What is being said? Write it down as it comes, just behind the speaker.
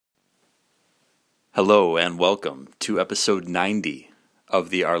Hello and welcome to episode 90 of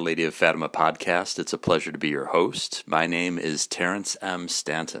the Our Lady of Fatima podcast. It's a pleasure to be your host. My name is Terrence M.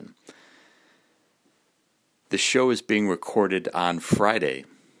 Stanton. The show is being recorded on Friday,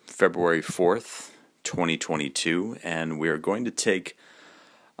 February 4th, 2022, and we are going to take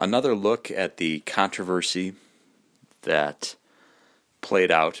another look at the controversy that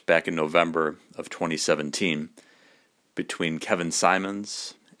played out back in November of 2017 between Kevin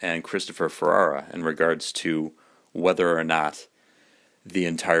Simons and Christopher Ferrara in regards to whether or not the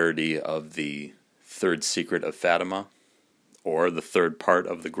entirety of the third secret of Fatima, or the third part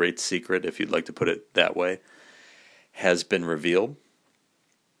of the great secret, if you'd like to put it that way, has been revealed,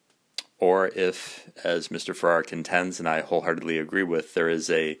 or if, as Mr. Ferrara contends, and I wholeheartedly agree with, there is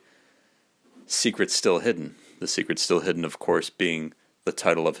a secret still hidden. The secret still hidden, of course, being the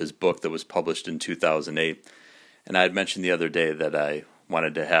title of his book that was published in 2008. And I had mentioned the other day that I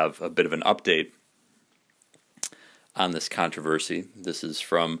wanted to have a bit of an update on this controversy. This is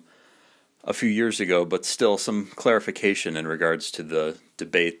from a few years ago, but still some clarification in regards to the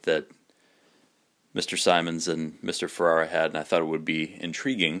debate that Mr. Simons and Mr. Ferrara had, and I thought it would be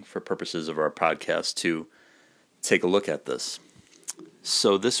intriguing for purposes of our podcast to take a look at this.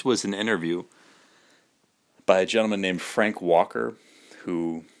 So this was an interview by a gentleman named Frank Walker,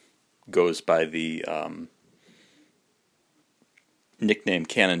 who goes by the nickname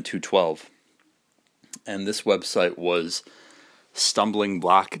Canon 212, and this website was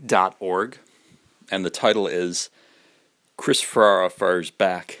stumblingblock.org, and the title is Chris Ferrara Fires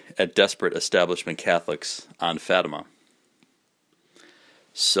Back at Desperate Establishment Catholics on Fatima.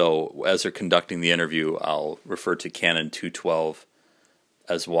 So as they're conducting the interview, I'll refer to Canon 212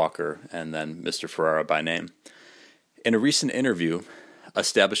 as Walker and then Mr. Ferrara by name. In a recent interview,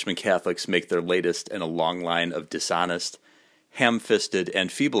 establishment Catholics make their latest in a long line of dishonest, ham-fisted, and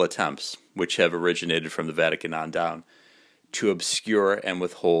feeble attempts, which have originated from the Vatican on down, to obscure and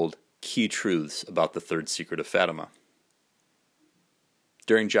withhold key truths about the third secret of Fatima.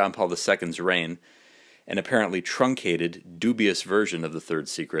 During John Paul II's reign, an apparently truncated, dubious version of the third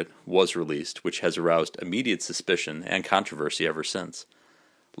secret was released, which has aroused immediate suspicion and controversy ever since.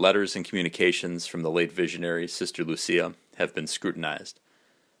 Letters and communications from the late visionary Sister Lucia have been scrutinized.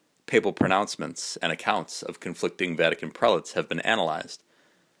 Papal pronouncements and accounts of conflicting Vatican prelates have been analyzed.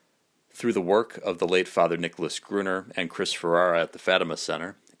 Through the work of the late Father Nicholas Gruner and Chris Ferrara at the Fatima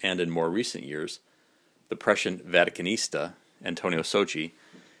Center, and in more recent years, the prescient Vaticanista, Antonio Socci,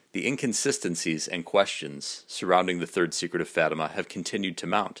 the inconsistencies and questions surrounding the third secret of Fatima have continued to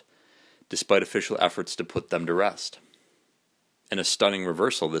mount, despite official efforts to put them to rest. In a stunning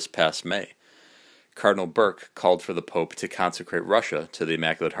reversal this past May, Cardinal Burke called for the Pope to consecrate Russia to the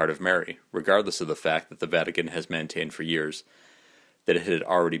Immaculate Heart of Mary, regardless of the fact that the Vatican has maintained for years that it had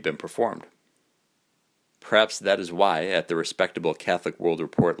already been performed. Perhaps that is why, at the respectable Catholic World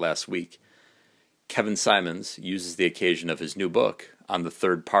Report last week, Kevin Simons uses the occasion of his new book on the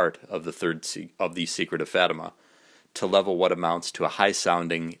third part of the Secret of Fatima to level what amounts to a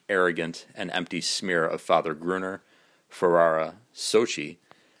high-sounding, arrogant, and empty smear of Father Gruner, Ferrara, Socci,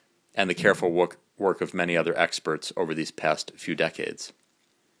 and the careful work of many other experts over these past few decades.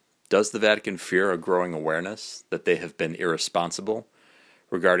 Does the Vatican fear a growing awareness that they have been irresponsible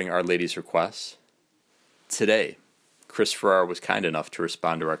regarding Our Lady's requests? Today, Chris Ferrara was kind enough to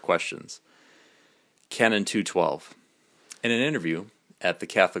respond to our questions. Canon 212. In an interview at the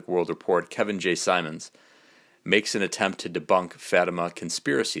Catholic World Report, Kevin J. Simons makes an attempt to debunk Fatima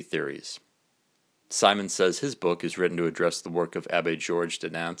conspiracy theories. Simons says his book is written to address the work of Abbe George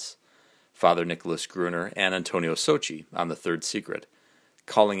de Nance, Father Nicholas Gruner, and Antonio Socci on the third secret,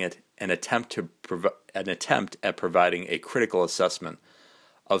 calling it an attempt at providing a critical assessment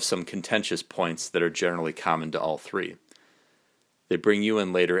of some contentious points that are generally common to all three. They bring you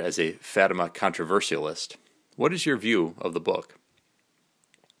in later as a Fatima controversialist. What is your view of the book?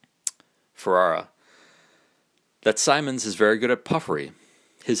 Ferrara. That Simons is very good at puffery.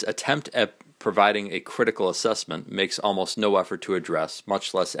 His attempt at providing a critical assessment makes almost no effort to address,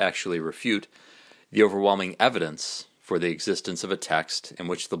 much less actually refute, the overwhelming evidence for the existence of a text in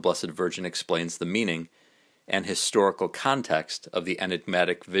which the Blessed Virgin explains the meaning and historical context of the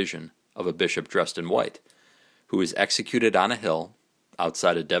enigmatic vision of a bishop dressed in white, who is executed on a hill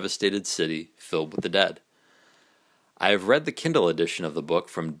outside a devastated city filled with the dead. I have read the Kindle edition of the book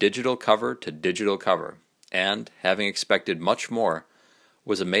from digital cover to digital cover, and, having expected much more,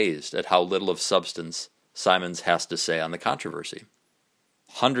 was amazed at how little of substance Simons has to say on the controversy.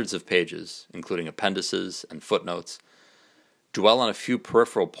 Hundreds of pages, including appendices and footnotes, dwell on a few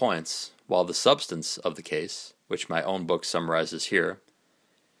peripheral points, while the substance of the case, which my own book summarizes here,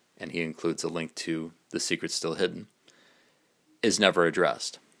 and he includes a link to The Secret Still Hidden, is never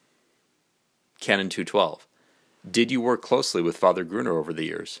addressed. Canon 212. Did you work closely with Father Gruner over the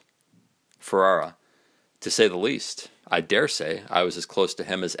years? Ferrara. To say the least, I dare say I was as close to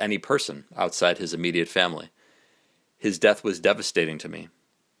him as any person outside his immediate family. His death was devastating to me.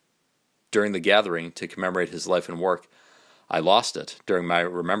 During the gathering to commemorate his life and work, I lost it during my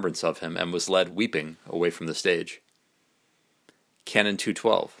remembrance of him and was led weeping away from the stage. Canon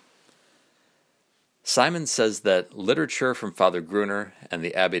 212. Simon says that literature from Father Gruner and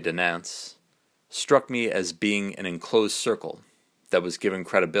the Abbé de Nantes struck me as being an enclosed circle that was given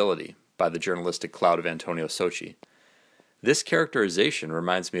credibility by the journalistic cloud of Antonio Socci. This characterization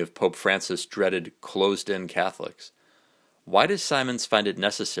reminds me of Pope Francis' dreaded closed-in Catholics. Why does Simons find it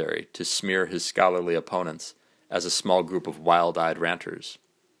necessary to smear his scholarly opponents as a small group of wild-eyed ranters?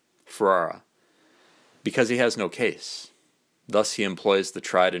 Ferrara. Because he has no case. Thus he employs the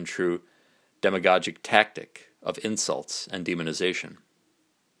tried-and-true demagogic tactic of insults and demonization.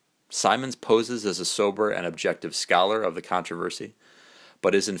 Simons poses as a sober and objective scholar of the controversy,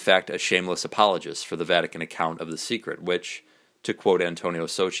 but is in fact a shameless apologist for the Vatican account of the secret, which, to quote Antonio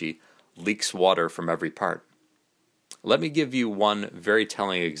Socci, leaks water from every part. Let me give you one very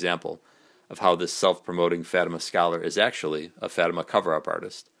telling example of how this self-promoting Fatima scholar is actually a Fatima cover-up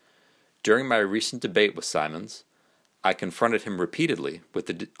artist. During my recent debate with Simons, I confronted him repeatedly with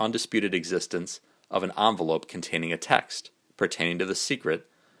the undisputed existence of an envelope containing a text pertaining to the secret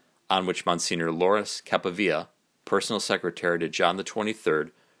on which Monsignor Loris Capavia, personal secretary to John the 23rd,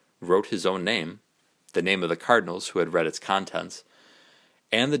 wrote his own name, the name of the cardinals who had read its contents,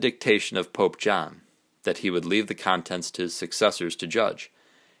 and the dictation of Pope John, that he would leave the contents to his successors to judge,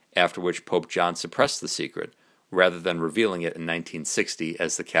 after which Pope John suppressed the secret, rather than revealing it in 1960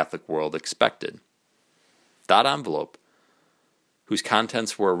 as the Catholic world expected. That envelope, whose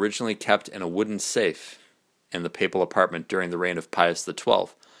contents were originally kept in a wooden safe in the papal apartment during the reign of Pius XII,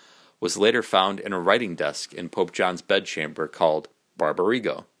 was later found in a writing desk in Pope John's bedchamber called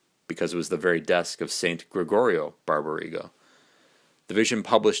Barbarigo, because it was the very desk of Saint Gregorio Barbarigo. The vision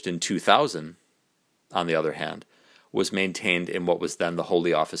published in 2000, on the other hand, was maintained in what was then the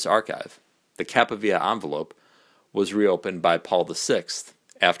Holy Office archive. The Capavia envelope was reopened by Paul VI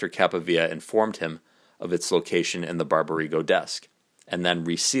after Capavia informed him of its location in the Barbarigo desk, and then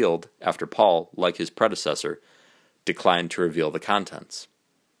resealed after Paul, like his predecessor, declined to reveal the contents.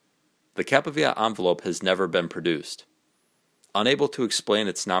 The Capavia envelope has never been produced. Unable to explain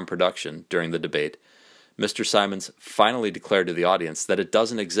its non-production during the debate, Mr. Simons finally declared to the audience that it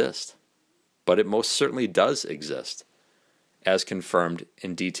doesn't exist, but it most certainly does exist, as confirmed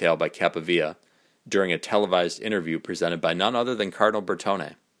in detail by Capavia during a televised interview presented by none other than Cardinal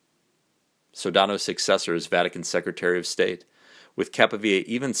Bertone, Sodano's successor as Vatican Secretary of State, with Capavia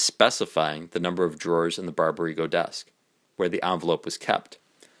even specifying the number of drawers in the Barbarigo desk, where the envelope was kept.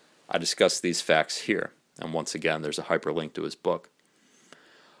 I discuss these facts here, and once again there's a hyperlink to his book.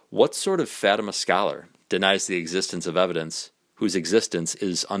 What sort of Fatima scholar denies the existence of evidence whose existence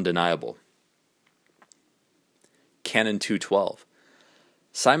is undeniable? Canon 212.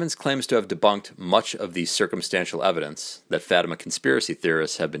 Simons claims to have debunked much of the circumstantial evidence that Fatima conspiracy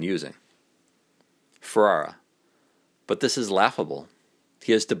theorists have been using. Ferrara. But this is laughable.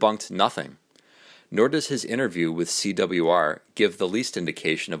 He has debunked nothing. Nor does his interview with CWR give the least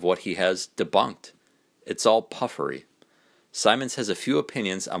indication of what he has debunked. It's all puffery. Simons has a few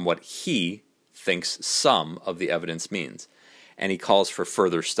opinions on what he thinks some of the evidence means, and he calls for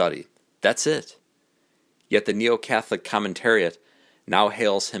further study. That's it. Yet the Neo-Catholic Commentariat now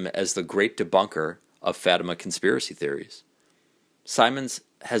hails him as the great debunker of Fatima conspiracy theories. Simons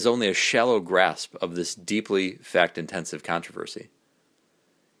has only a shallow grasp of this deeply fact-intensive controversy.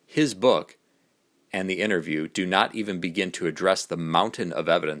 His book and the interview do not even begin to address the mountain of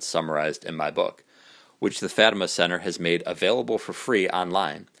evidence summarized in my book, which the Fatima Center has made available for free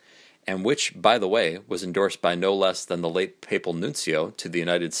online, and which, by the way, was endorsed by no less than the late papal nuncio to the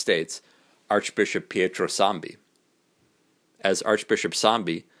United States, Archbishop Pietro Sambi. As Archbishop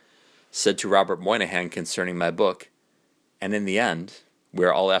Sambi said to Robert Moynihan concerning my book, and in the end,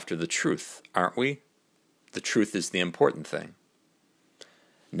 we're all after the truth, aren't we? The truth is the important thing.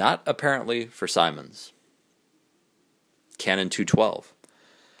 Not apparently for Simons. Canon 212.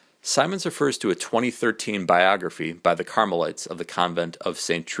 Simons refers to a 2013 biography by the Carmelites of the convent of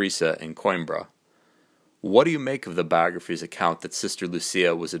St. Teresa in Coimbra. What do you make of the biography's account that Sister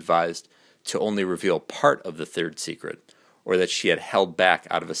Lucia was advised to only reveal part of the third secret, or that she had held back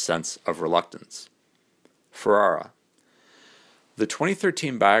out of a sense of reluctance? Ferrara. The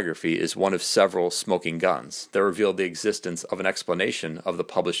 2013 biography is one of several smoking guns that revealed the existence of an explanation of the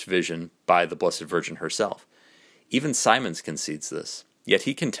published vision by the Blessed Virgin herself. Even Simons concedes this, yet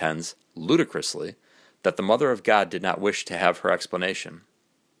he contends, ludicrously, that the Mother of God did not wish to have her explanation.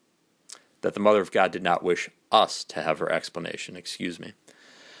 That the Mother of God did not wish us to have her explanation,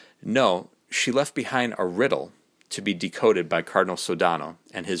 No, she left behind a riddle to be decoded by Cardinal Sodano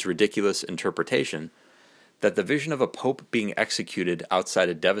and his ridiculous interpretation that the vision of a pope being executed outside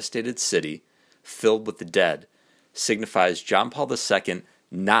a devastated city filled with the dead signifies John Paul II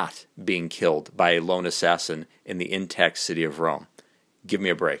not being killed by a lone assassin in the intact city of Rome. Give me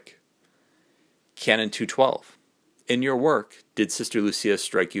a break. Canon 212. In your work, did Sister Lucia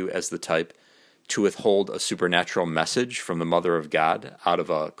strike you as the type to withhold a supernatural message from the Mother of God out of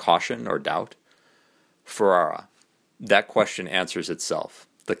a caution or doubt? Ferrara. That question answers itself.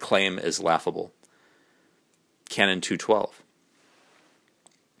 The claim is laughable. Canon 212.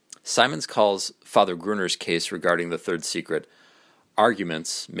 Simons calls Father Gruner's case regarding the third secret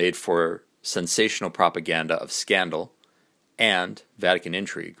arguments made for sensational propaganda of scandal and Vatican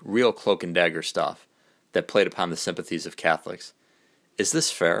intrigue, real cloak and dagger stuff that played upon the sympathies of Catholics. Is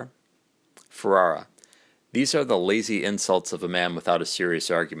this fair? Ferrara. These are the lazy insults of a man without a serious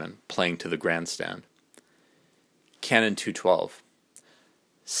argument, playing to the grandstand. Canon 212.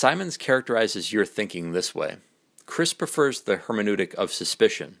 Simons characterizes your thinking this way. Chris prefers the hermeneutic of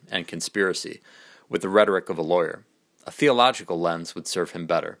suspicion and conspiracy with the rhetoric of a lawyer. A theological lens would serve him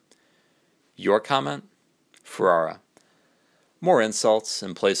better. Your comment? Ferrara. More insults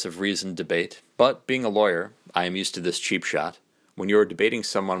in place of reasoned debate, but being a lawyer, I am used to this cheap shot. When you are debating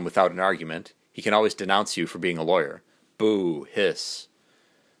someone without an argument, he can always denounce you for being a lawyer. Boo, hiss.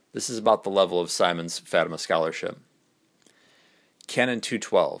 This is about the level of Simon's Fatima scholarship. Canon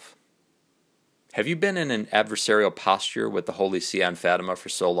 212. Have you been in an adversarial posture with the Holy See on Fatima for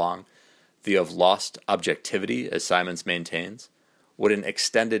so long that you have lost objectivity, as Simons maintains? Would an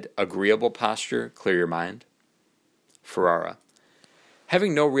extended agreeable posture clear your mind? Ferrara.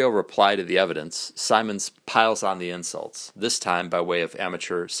 Having no real reply to the evidence, Simons piles on the insults, this time by way of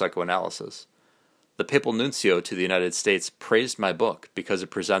amateur psychoanalysis. The papal nuncio to the United States praised my book because it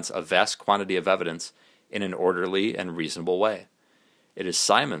presents a vast quantity of evidence in an orderly and reasonable way. It is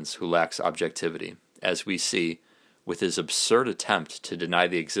Simons who lacks objectivity, as we see, with his absurd attempt to deny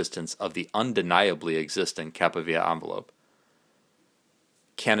the existence of the undeniably existing Cappa Via envelope.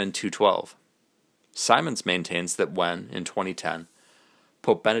 Canon 212. Simons maintains that when, in 2010,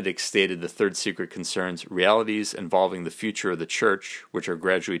 Pope Benedict stated the third secret concerns realities involving the future of the Church, which are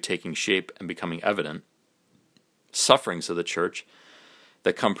gradually taking shape and becoming evident, sufferings of the Church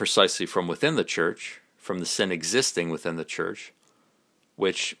that come precisely from within the Church, from the sin existing within the Church,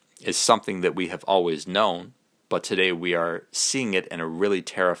 which is something that we have always known, but today we are seeing it in a really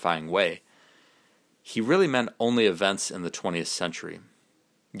terrifying way. He really meant only events in the 20th century.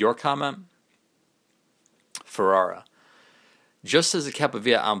 Your comment? Ferrara. Just as the Cappa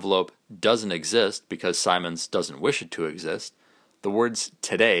Via envelope doesn't exist because Simons doesn't wish it to exist, the words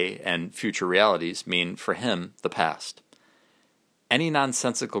today and future realities mean, for him, the past. Any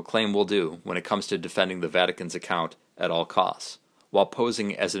nonsensical claim will do when it comes to defending the Vatican's account at all costs, while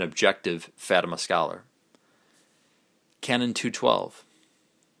posing as an objective Fatima scholar. Canon 212.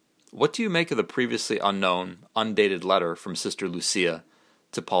 What do you make of the previously unknown, undated letter from Sister Lucia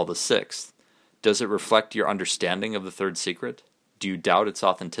to Paul VI? Does it reflect your understanding of the third secret? Do you doubt its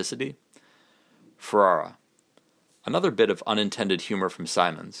authenticity? Ferrara. Another bit of unintended humor from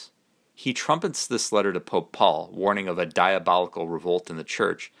Simons. He trumpets this letter to Pope Paul, warning of a diabolical revolt in the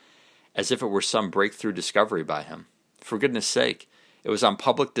Church, as if it were some breakthrough discovery by him. For goodness sake, it was on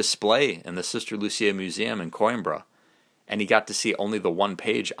public display in the Sister Lucia Museum in Coimbra, and he got to see only the one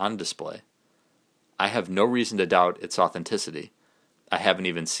page on display. I have no reason to doubt its authenticity. I haven't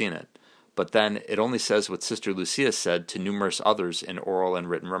even seen it. But then it only says what Sister Lucia said to numerous others in oral and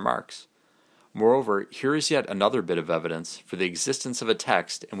written remarks. Moreover, here is yet another bit of evidence for the existence of a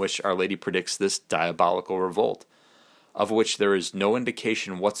text in which Our Lady predicts this diabolical revolt, of which there is no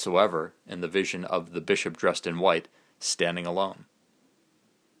indication whatsoever in the vision of the bishop dressed in white, standing alone.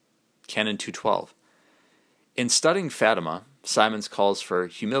 Canon 212. In studying Fatima, Simons calls for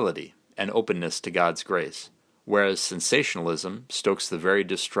humility and openness to God's grace, whereas sensationalism stokes the very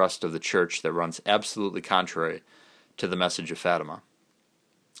distrust of the Church that runs absolutely contrary to the message of Fatima.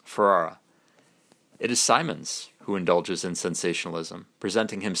 Ferrara. It is Simons who indulges in sensationalism,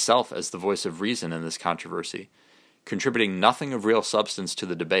 presenting himself as the voice of reason in this controversy, contributing nothing of real substance to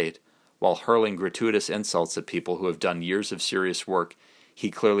the debate, while hurling gratuitous insults at people who have done years of serious work he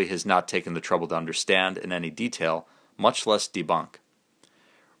clearly has not taken the trouble to understand in any detail, much less debunk.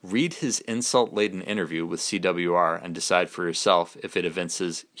 Read his insult-laden interview with CWR and decide for yourself if it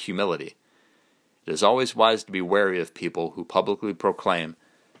evinces humility. It is always wise to be wary of people who publicly proclaim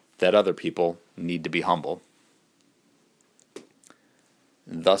that other people need to be humble.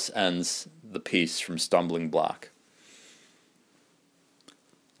 And thus ends the piece from Stumbling Block.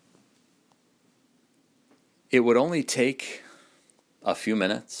 It would only take a few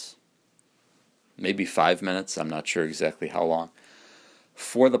minutes, maybe 5 minutes, I'm not sure exactly how long,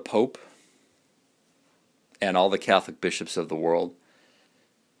 for the Pope and all the Catholic bishops of the world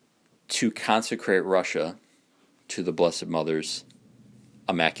to consecrate Russia to the Blessed Mother's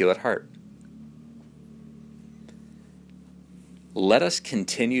Immaculate Heart. Let us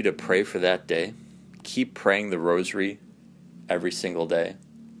continue to pray for that day. Keep praying the rosary every single day.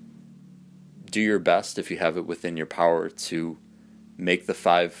 Do your best, if you have it within your power, to make the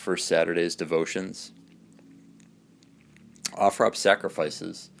 5 First Saturdays devotions. Offer up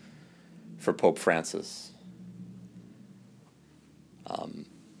sacrifices for Pope Francis.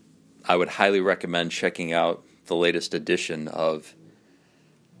 I would highly recommend checking out the latest edition of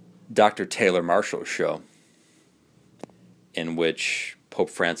Dr. Taylor Marshall's show, in which Pope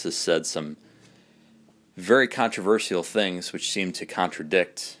Francis said some very controversial things which seem to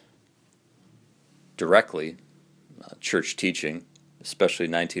contradict directly church teaching, especially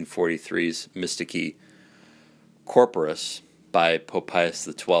 1943's Mystici Corporis by Pope Pius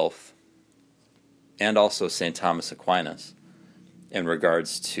XII, and also St. Thomas Aquinas in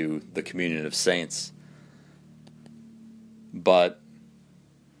regards to the communion of saints. But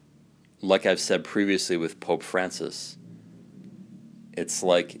like I've said previously with Pope Francis, it's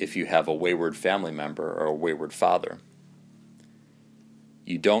like if you have a wayward family member or a wayward father.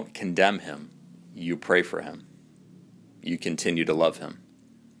 You don't condemn him, you pray for him. You continue to love him.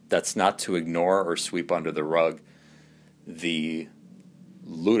 That's not to ignore or sweep under the rug the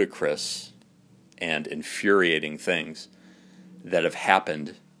ludicrous and infuriating things that have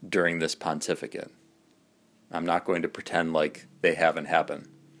happened during this pontificate. I'm not going to pretend like they haven't happened.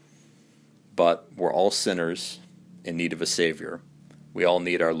 But we're all sinners in need of a Savior. We all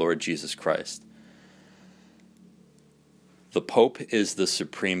need our Lord Jesus Christ. The Pope is the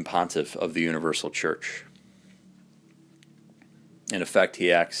supreme pontiff of the universal church. In effect,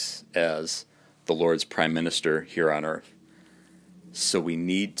 he acts as the Lord's prime minister here on earth. So we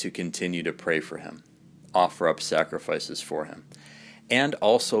need to continue to pray for him, offer up sacrifices for him, and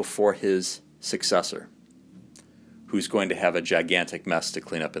also for his successor, who's going to have a gigantic mess to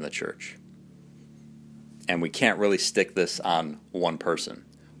clean up in the church. And we can't really stick this on one person.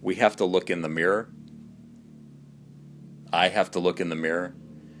 We have to look in the mirror. I have to look in the mirror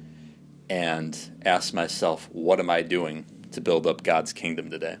and ask myself, what am I doing to build up God's kingdom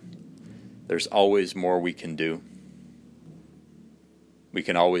today? There's always more we can do. We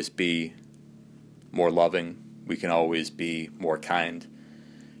can always be more loving. We can always be more kind.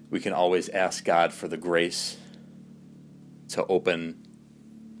 We can always ask God for the grace to open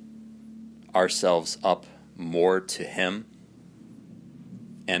ourselves up more to Him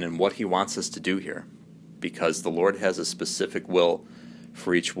and in what He wants us to do here, because the Lord has a specific will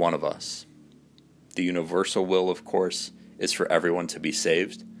for each one of us. The universal will, of course, is for everyone to be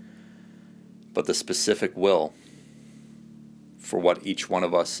saved, but the specific will for what each one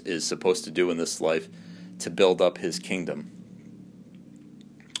of us is supposed to do in this life to build up His kingdom,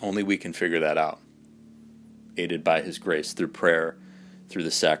 only we can figure that out, aided by His grace, through prayer, through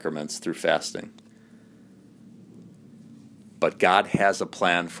the sacraments, through fasting. But God has a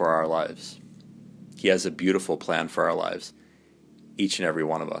plan for our lives. He has a beautiful plan for our lives, each and every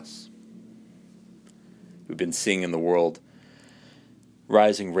one of us. We've been seeing in the world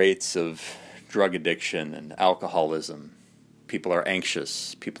rising rates of drug addiction and alcoholism. People are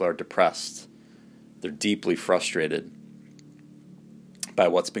anxious. People are depressed. They're deeply frustrated by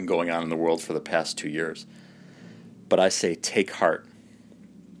what's been going on in the world for the past 2 years. But I say, take heart.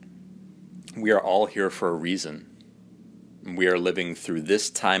 We are all here for a reason. We are living through this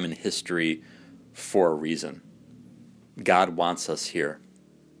time in history for a reason. God wants us here.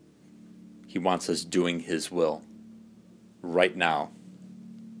 He wants us doing His will right now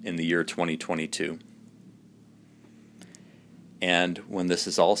in the year 2022. And when this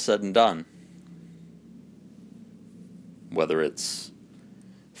is all said and done, whether it's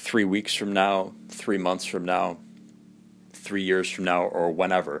 3 weeks from now, 3 months from now, 3 years from now, or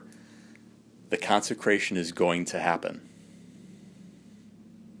whenever, the consecration is going to happen.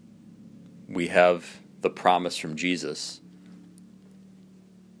 We have the promise from Jesus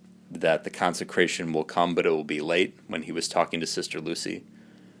that the consecration will come, but it will be late, when He was talking to Sister Lucy.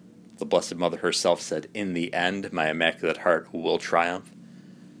 The Blessed Mother herself said, "In the end, my Immaculate Heart will triumph."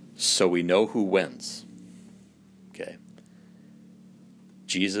 So we know who wins. Okay.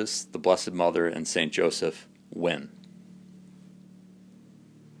 Jesus, the Blessed Mother, and St. Joseph win.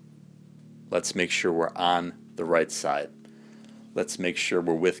 Let's make sure we're on the right side. Let's make sure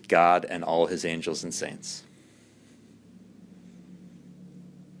we're with God and all his angels and saints.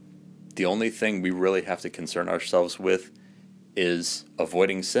 The only thing we really have to concern ourselves with is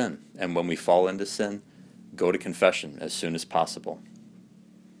avoiding sin. And when we fall into sin, go to confession as soon as possible.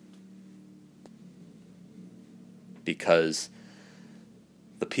 Because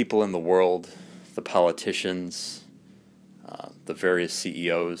the people in the world, the politicians, the various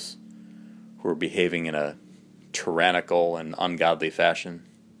CEOs who are behaving in a tyrannical and ungodly fashion,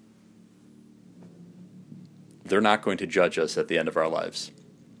 they're not going to judge us at the end of our lives.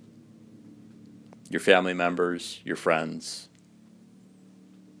 Your family members, your friends,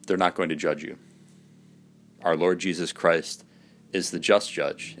 they're not going to judge you. Our Lord Jesus Christ is the just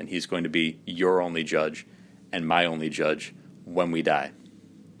judge, and he's going to be your only judge and my only judge when we die.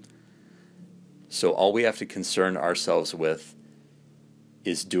 So all we have to concern ourselves with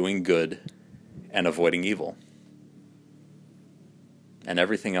is doing good and avoiding evil. And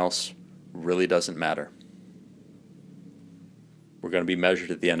everything else really doesn't matter. We're going to be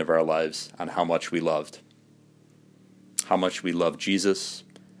measured at the end of our lives on how much we loved Jesus,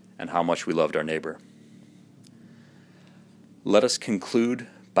 and how much we loved our neighbor. Let us conclude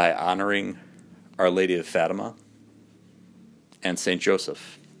by honoring Our Lady of Fatima and St.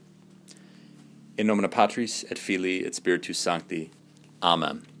 Joseph. In nomine Patris et Filii et Spiritus Sancti.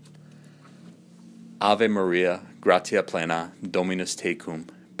 Amen. Ave Maria, gratia plena, Dominus tecum,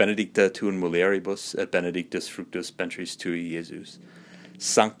 benedicta tu in mulieribus, et benedictus fructus ventris tui, Iesus.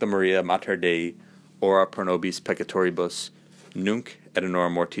 Sancta Maria, Mater Dei, ora pro nobis peccatoribus, nunc et in hora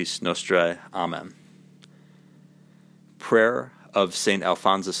mortis nostrae. Amen. Prayer of St.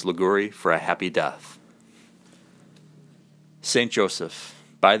 Alphonsus Liguori for a happy death. St. Joseph,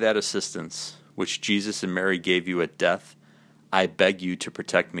 by that assistance which Jesus and Mary gave you at death, I beg you to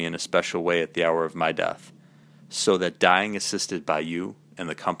protect me in a special way at the hour of my death, so that dying assisted by you and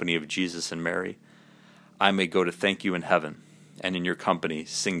the company of Jesus and Mary, I may go to thank you in heaven, and in your company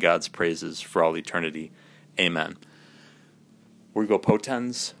sing God's praises for all eternity. Amen. Virgo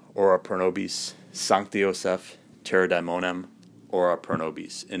potens, ora pro nobis, Sancti Joseph, terra daimonem, ora pro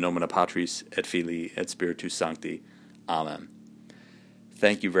nobis, in nomine Patris et Filii et Spiritus Sancti. Amen.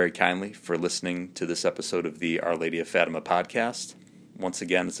 Thank you very kindly for listening to this episode of the Our Lady of Fatima podcast. Once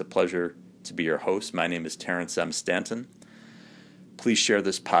again, it's a pleasure to be your host. My name is Terrence M. Stanton. Please share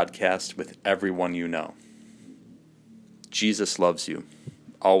this podcast with everyone you know. Jesus loves you.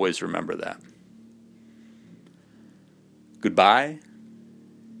 Always remember that. Goodbye,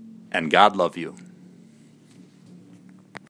 and God love you.